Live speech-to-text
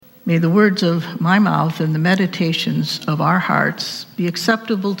May the words of my mouth and the meditations of our hearts be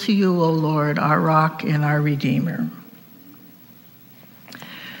acceptable to you, O Lord, our rock and our Redeemer.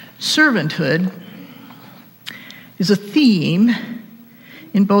 Servanthood is a theme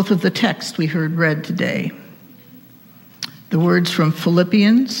in both of the texts we heard read today. The words from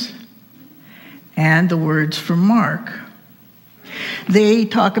Philippians and the words from Mark. They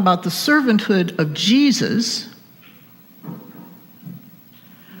talk about the servanthood of Jesus,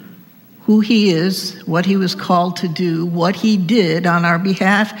 who he is, what he was called to do, what he did on our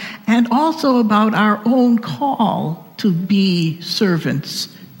behalf, and also about our own call to be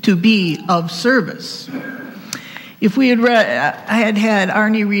servants, to be of service. If we had read, I had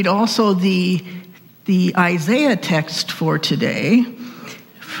Arnie read also the Isaiah text for today.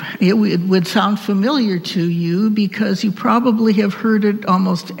 It would sound familiar to you because you probably have heard it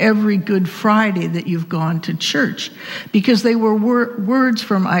almost every Good Friday that you've gone to church, because they were words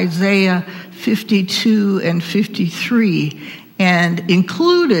from Isaiah 52 and 53, and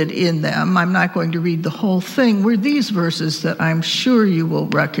included in them, I'm not going to read the whole thing, were these verses that I'm sure you will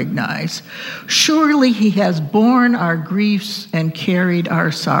recognize. Surely he has borne our griefs and carried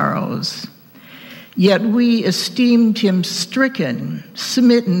our sorrows. Yet we esteemed him stricken,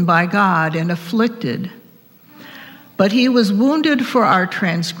 smitten by God, and afflicted. But he was wounded for our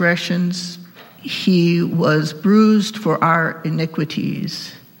transgressions. He was bruised for our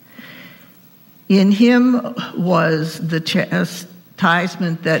iniquities. In him was the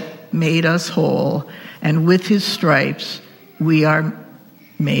chastisement that made us whole, and with his stripes we are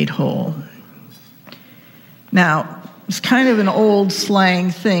made whole. Now, it's kind of an old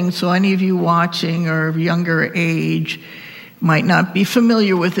slang thing, so any of you watching or of younger age might not be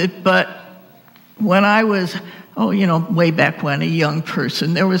familiar with it, but when I was, way back when, a young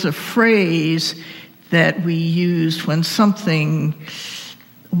person, there was a phrase that we used when something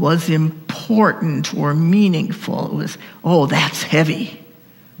was important or meaningful. It was, "Oh, that's heavy."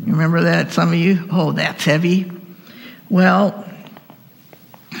 You remember that, some of you? "Oh, that's heavy." Well,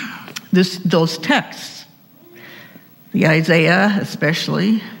 those texts, the Isaiah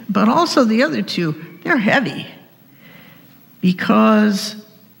especially, but also the other two, they're heavy because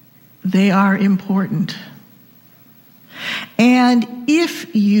they are important. And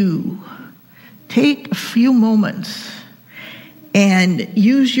if you take a few moments and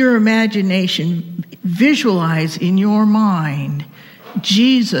use your imagination, visualize in your mind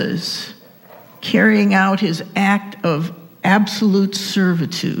Jesus carrying out his act of absolute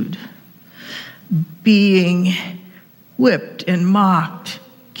servitude, being whipped and mocked,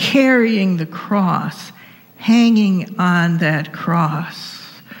 carrying the cross, hanging on that cross,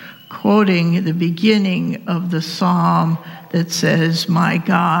 quoting the beginning of the psalm that says, my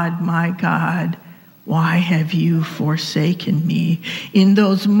God, why have you forsaken me?" In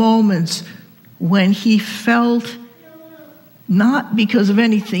those moments when he felt, not because of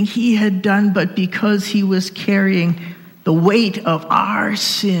anything he had done, but because he was carrying the weight of our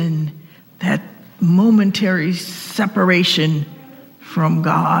sin, that momentary separation from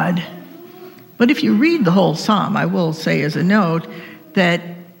God. But if you read the whole psalm, I will say as a note that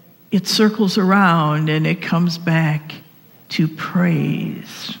it circles around and it comes back to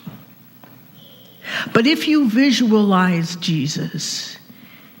praise. But if you visualize Jesus,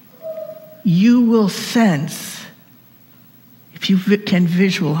 you will sense, if you can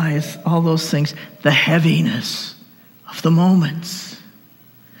visualize all those things, the heaviness of the moments,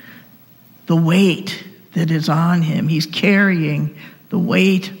 the weight that is on him. He's carrying the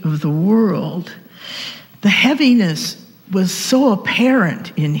weight of the world. The heaviness was so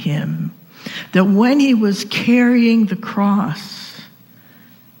apparent in him that when he was carrying the cross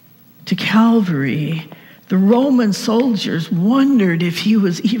to Calvary, the Roman soldiers wondered if he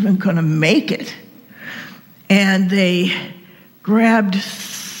was even going to make it. And they grabbed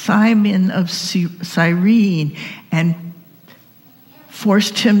Simon of Cyrene and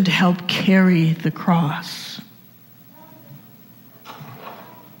forced him to help carry the cross.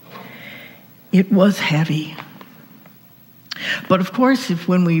 It was heavy. But of course,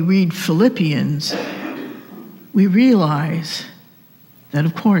 when we read Philippians, we realize that,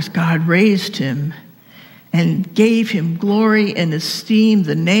 of course, God raised him and gave him glory and esteem,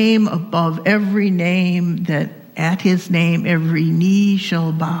 the name above every name, that at his name every knee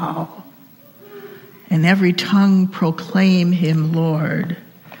shall bow and every tongue proclaim him Lord.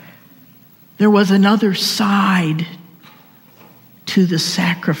 There was another side to the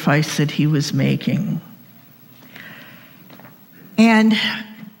sacrifice that he was making. And,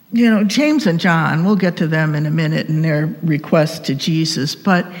 James and John, we'll get to them in a minute in their request to Jesus,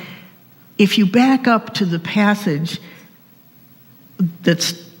 but if you back up to the passage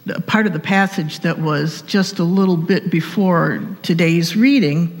that's part of the passage that was just a little bit before today's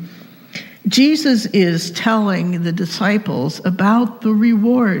reading, Jesus is telling the disciples about the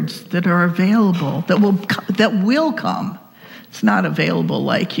rewards that are available, that will come. It's not available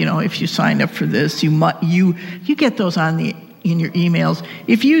like, if you sign up for this, you get those in your emails.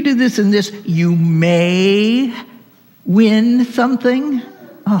 If you do this and this, you may win something.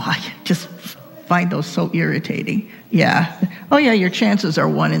 Oh, I just find those so irritating. Yeah. Oh, yeah, your chances are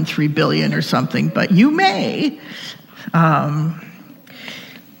 1 in 3 billion or something, but you may.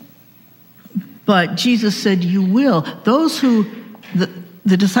 But Jesus said, you will. Those who,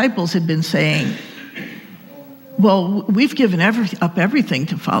 the disciples had been saying, well, we've given up everything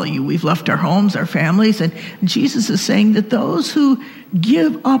to follow you. We've left our homes, our families. And Jesus is saying that those who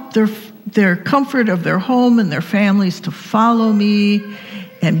give up their comfort of their home and their families to follow me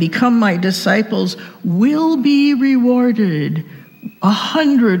and become my disciples will be rewarded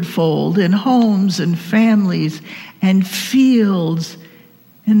 100-fold in homes and families and fields.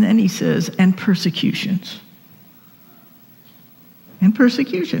 And then he says, and persecutions. And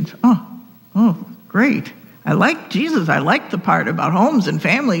persecutions. Oh, great. I like Jesus. I like the part about homes and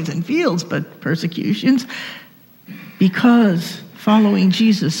families and fields, but persecutions, because following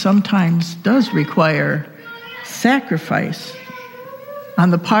Jesus sometimes does require sacrifice on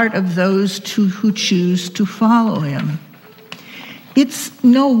the part of those who choose to follow him. It's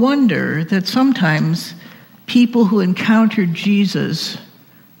no wonder that sometimes people who encountered Jesus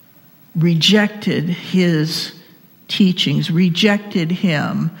rejected his teachings, rejected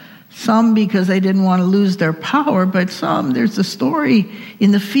him. Some because they didn't want to lose their power, but some, there's a story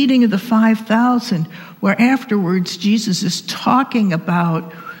in the feeding of the 5,000 where afterwards Jesus is talking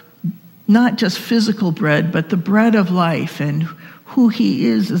about not just physical bread, but the bread of life and who he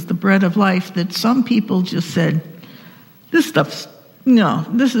is as the bread of life, that some people just said, this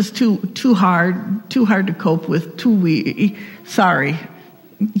is too hard to cope with, too weak. Sorry,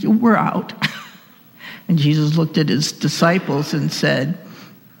 we're out. And Jesus looked at his disciples and said,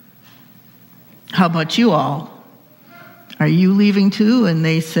 how about you all? Are you leaving too? And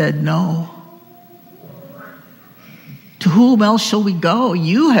they said, no. To whom else shall we go?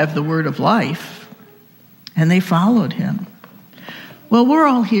 You have the word of life. And they followed him. Well, we're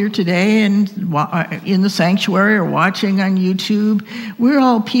all here today and in the sanctuary or watching on YouTube. We're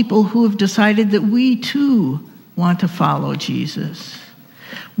all people who have decided that we too want to follow Jesus.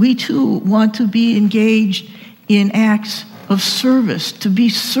 We too want to be engaged in acts of service, to be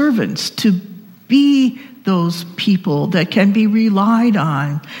servants, to be those people that can be relied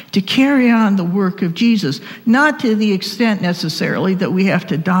on to carry on the work of Jesus, not to the extent necessarily that we have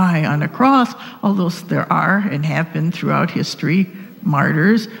to die on a cross, although there are and have been throughout history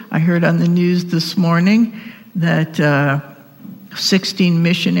martyrs. I heard on the news this morning that 16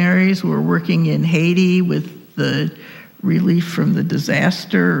 missionaries were working in Haiti with the relief from the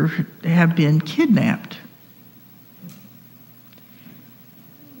disaster have been kidnapped.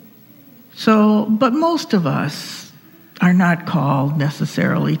 So, but most of us are not called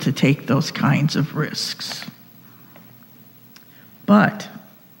necessarily to take those kinds of risks. But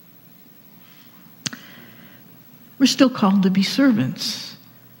we're still called to be servants.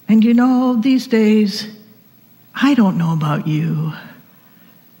 And these days, I don't know about you,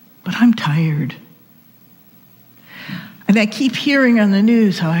 but I'm tired. And I keep hearing on the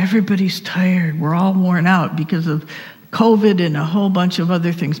news how everybody's tired. We're all worn out because of COVID and a whole bunch of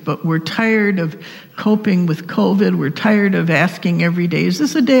other things, but we're tired of coping with COVID. We're tired of asking every day, is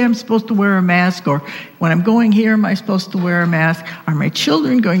this a day I'm supposed to wear a mask? Or when I'm going here, am I supposed to wear a mask? Are my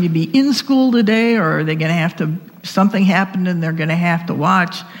children going to be in school today? Or are they going to have to, something happened and they're going to have to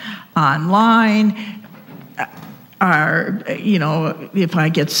watch online? If I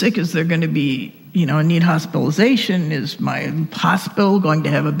get sick, is there going to be, need hospitalization? Is my hospital going to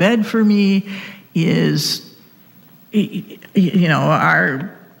have a bed for me? Am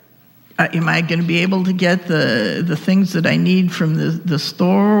I going to be able to get the things that I need from the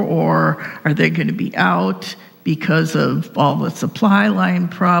store, or are they going to be out because of all the supply line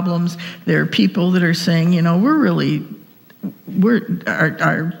problems? There are people that are saying,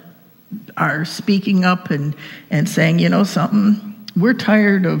 are speaking up and saying, something, we're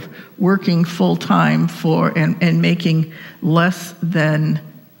tired of working full time for and making less than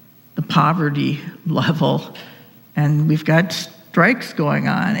the poverty level. And we've got strikes going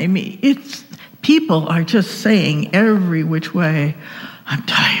on. I mean, people are just saying every which way, I'm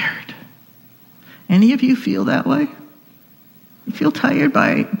tired. Any of you feel that way? You feel tired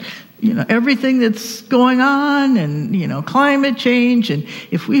by, everything that's going on and, climate change. And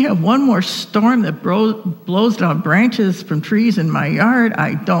if we have one more storm that blows down branches from trees in my yard,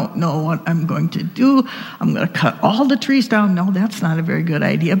 I don't know what I'm going to do. I'm going to cut all the trees down. No, that's not a very good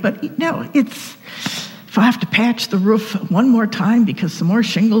idea. But, if I have to patch the roof one more time because some more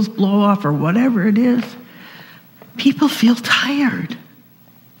shingles blow off or whatever it is, people feel tired.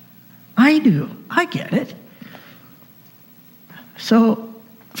 I do. I get it. So,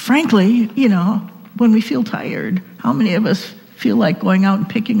 frankly, when we feel tired, how many of us feel like going out and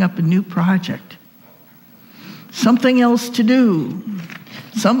picking up a new project? Something else to do.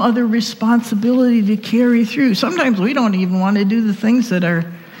 Some other responsibility to carry through. Sometimes we don't even want to do the things that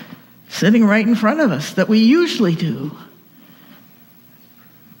are sitting right in front of us that we usually do.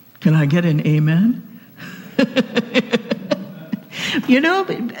 Can I get an amen?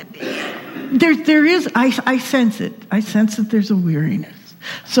 There is, I sense it. I sense that there's a weariness.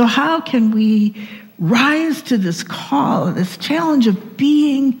 So how can we rise to this call, this challenge of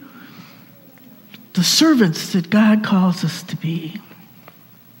being the servants that God calls us to be?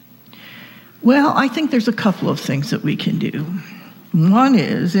 Well, I think there's a couple of things that we can do. One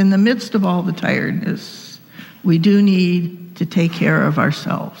is, in the midst of all the tiredness, we do need to take care of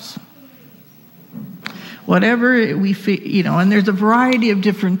ourselves. Whatever we feel, and there's a variety of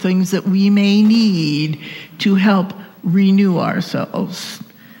different things that we may need to help renew ourselves.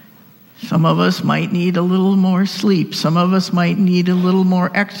 Some of us might need a little more sleep. Some of us might need a little more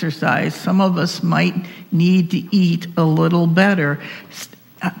exercise. Some of us might need to eat a little better.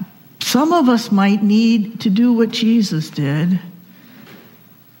 Some of us might need to do what Jesus did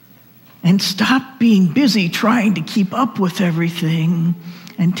and stop being busy trying to keep up with everything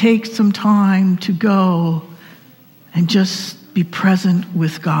and take some time to go and just be present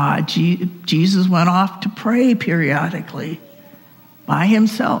with God. Jesus went off to pray periodically by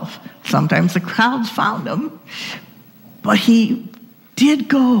himself. Sometimes the crowds found him, but he did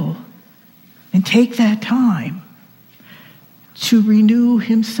go and take that time to renew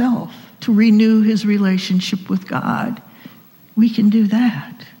himself, to renew his relationship with God. We can do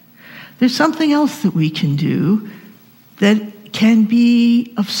that. There's something else that we can do that can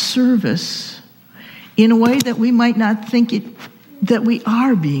be of service in a way that we might not think that we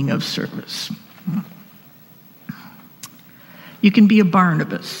are being of service. You can be a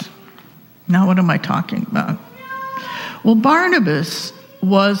Barnabas. Now, what am I talking about? Well, Barnabas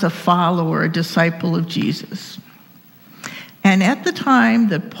was a follower, a disciple of Jesus. And at the time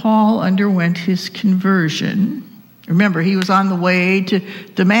that Paul underwent his conversion, remember, he was on the way to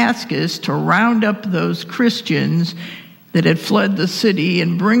Damascus to round up those Christians that had fled the city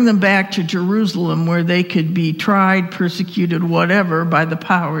and bring them back to Jerusalem where they could be tried, persecuted, whatever, by the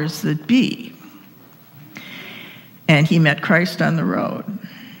powers that be. And he met Christ on the road.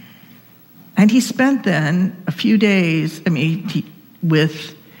 And he spent then a few days,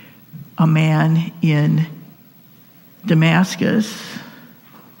 with a man in Damascus,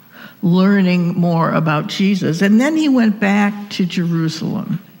 learning more about Jesus. And then he went back to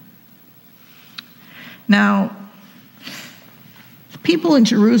Jerusalem. Now, the people in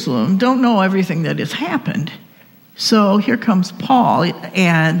Jerusalem don't know everything that has happened. So here comes Paul,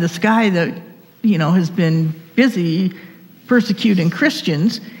 and this guy that, has been busy persecuting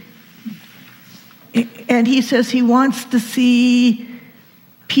Christians. And he says he wants to see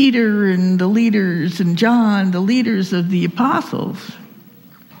Peter and the leaders and John, the leaders of the apostles.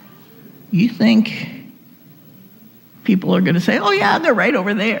 You think people are going to say, oh yeah, they're right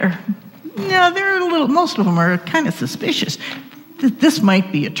over there. No, most of them are kind of suspicious that this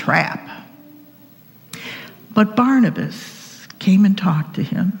might be a trap. But Barnabas came and talked to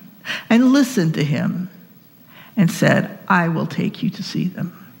him and listened to him and said, I will take you to see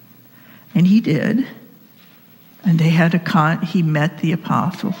them. And he did. And they had he met the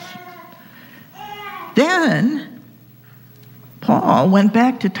apostles. Then Paul went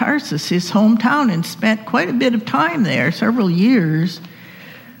back to Tarsus, his hometown, and spent quite a bit of time there, several years,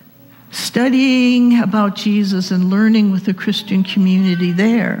 studying about Jesus and learning with the Christian community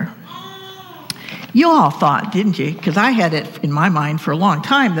there. You all thought, didn't you? Because I had it in my mind for a long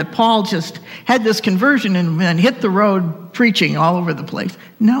time that Paul just had this conversion and then hit the road preaching all over the place.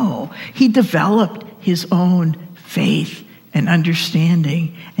 No, he developed his own faith and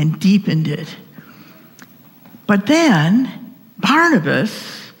understanding and deepened it. But then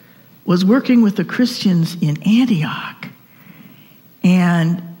Barnabas was working with the Christians in Antioch,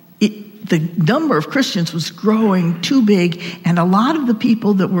 and the number of Christians was growing too big, and a lot of the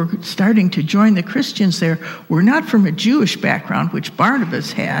people that were starting to join the Christians there were not from a Jewish background, which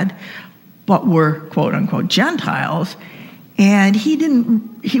Barnabas had, but were quote-unquote Gentiles, And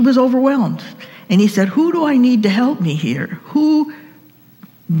he was overwhelmed. And he said, who do I need to help me here? Who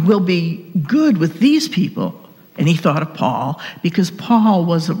will be good with these people? And he thought of Paul, because Paul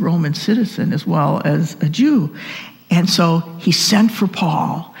was a Roman citizen as well as a Jew. And so he sent for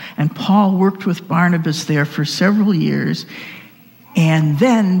Paul, and Paul worked with Barnabas there for several years. And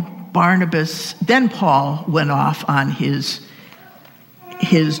then Paul went off on his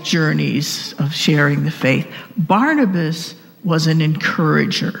journeys of sharing the faith. Barnabas was an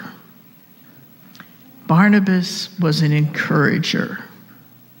encourager. Barnabas was an encourager.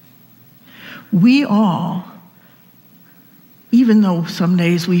 We all, even though some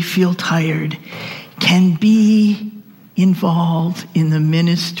days we feel tired, can be involved in the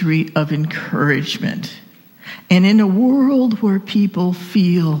ministry of encouragement. And in a world where people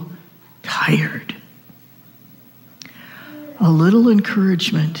feel tired, a little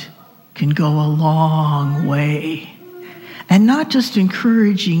encouragement can go a long way. And not just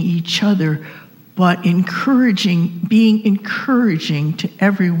encouraging each other, but being encouraging to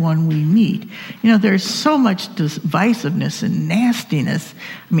everyone we meet. There's so much divisiveness and nastiness.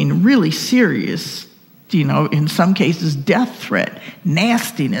 Really serious, in some cases, death threat,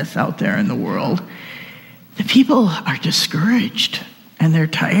 nastiness out there in the world. The people are discouraged and they're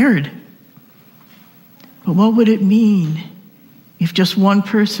tired. But what would it mean if just one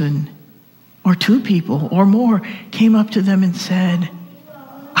person or two people or more came up to them and said,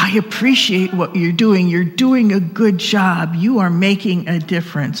 I appreciate what you're doing. You're doing a good job. You are making a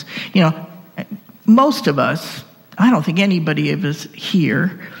difference. Most of us, I don't think anybody of us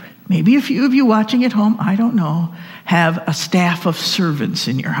here, maybe a few of you watching at home, I don't know, have a staff of servants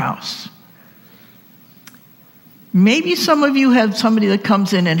in your house. Maybe some of you have somebody that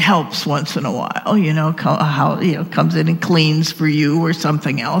comes in and helps once in a while, comes in and cleans for you or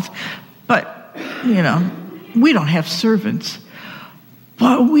something else. But, we don't have servants.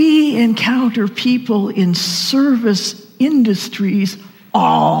 But we encounter people in service industries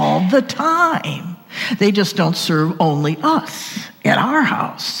all the time. They just don't serve only us at our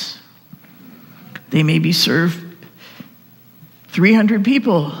house. They maybe serve 300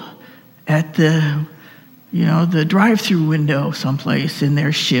 people at the drive-through window someplace in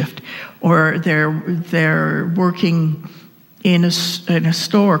their shift, or they're working in a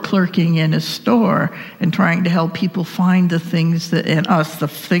store, clerking in a store, and trying to help people find the things the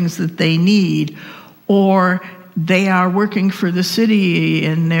things that they need, or they are working for the city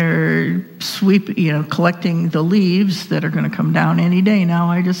and they're collecting the leaves that are going to come down any day now.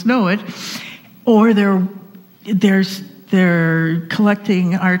 I just know it, or they're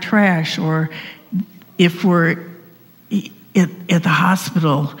collecting our trash, or if we're at the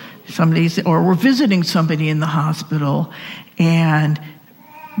hospital, or we're visiting somebody in the hospital, and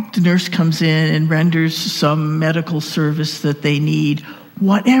the nurse comes in and renders some medical service that they need,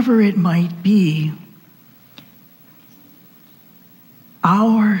 whatever it might be,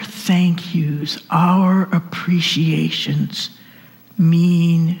 our thank yous, our appreciations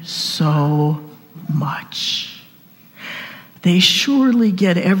mean so much. They surely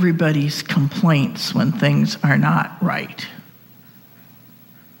get everybody's complaints when things are not right.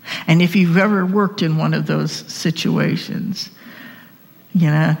 And if you've ever worked in one of those situations,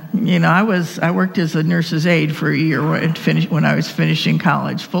 I worked as a nurse's aide for a year when I was finishing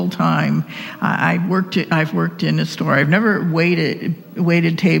college full time. I've worked in a store. I've never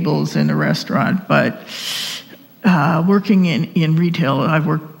waited tables in a restaurant, but working in retail,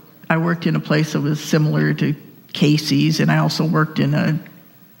 I worked in a place that was similar to Casey's, and I also worked in a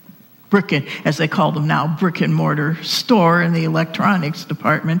as they call them now, brick and mortar store in the electronics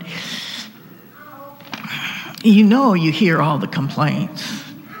department. You hear all the complaints.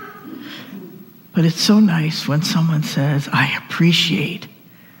 But it's so nice when someone says, I appreciate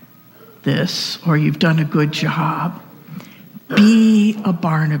this, or you've done a good job. Be a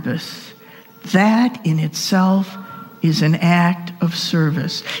Barnabas. That in itself is an act of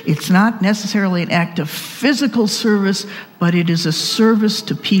service. It's not necessarily an act of physical service, but it is a service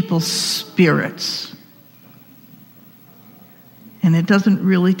to people's spirits. And it doesn't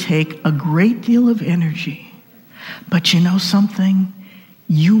really take a great deal of energy. But you know something?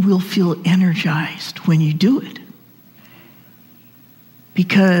 You will feel energized when you do it.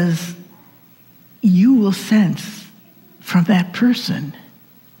 Because you will sense from that person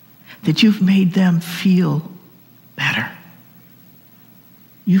that you've made them feel better.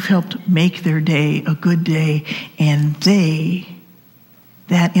 You've helped make their day a good day, and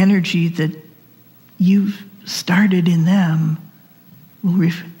that energy that you've started in them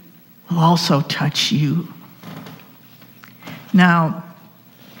will also touch you. Now,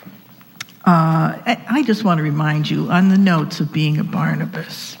 I just want to remind you on the notes of being a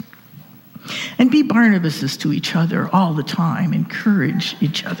Barnabas. And be Barnabases to each other all the time. Encourage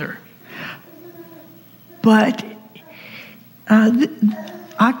each other. But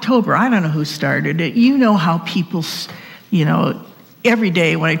October, I don't know who started it. You know how people, every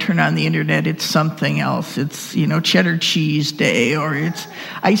day when I turn on the internet, it's something else. It's, cheddar cheese day, or it's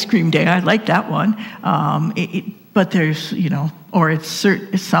ice cream day. I like that one. But there's, or it's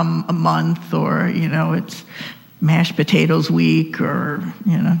some a month, or, it's mashed potatoes week, or,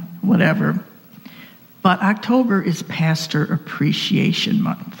 whatever. But October is Pastor Appreciation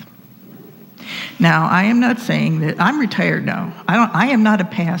Month. Now, I am not saying that I'm retired now. I am not a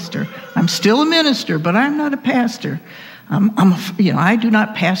pastor. I'm still a minister, but I'm not a pastor. I do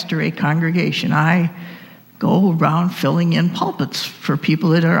not pastor a congregation. I go around filling in pulpits for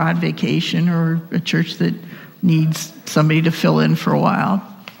people that are on vacation, or a church that needs somebody to fill in for a while.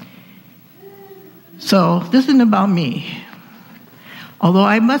 So this isn't about me. Although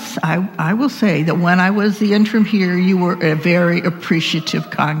I will say that when I was the interim here, you were a very appreciative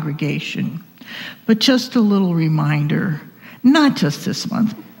congregation. But just a little reminder, not just this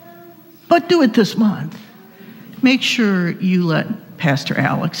month, but do it this month. Make sure you let Pastor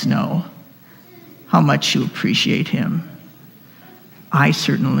Alex know how much you appreciate him. I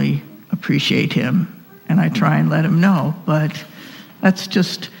certainly appreciate him, and I try and let him know, but that's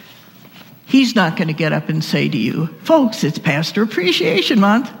just... He's not going to get up and say to you, folks, it's Pastor Appreciation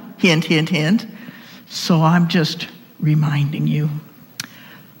Month. Hint, hint, hint. So I'm just reminding you.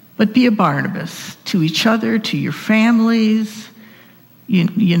 But be a Barnabas to each other, to your families.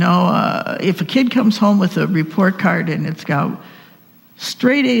 If a kid comes home with a report card and it's got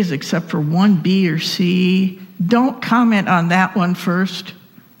straight A's except for one B or C, don't comment on that one first.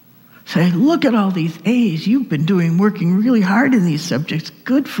 Say, look at all these A's. You've been working really hard in these subjects.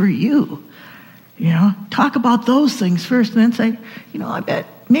 Good for you. Talk about those things first, and then say, I bet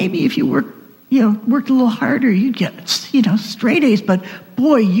maybe if you worked a little harder, you'd get, straight A's. But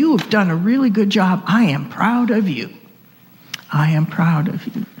boy, you have done a really good job. I am proud of you. I am proud of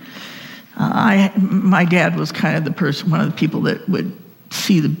you. My dad was kind of one of the people that would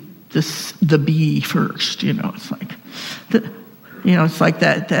see the B first. It's like it's like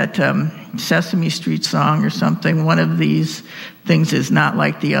that Sesame Street song or something. One of these things is not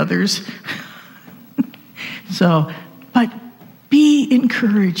like the others. But be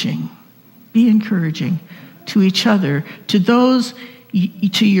encouraging. Be encouraging to each other, to those,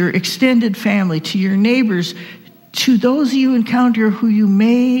 to your extended family, to your neighbors, to those you encounter who you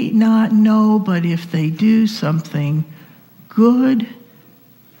may not know, but if they do something good,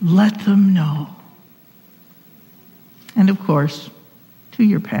 let them know. And of course, to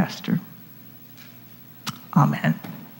your pastor. Amen.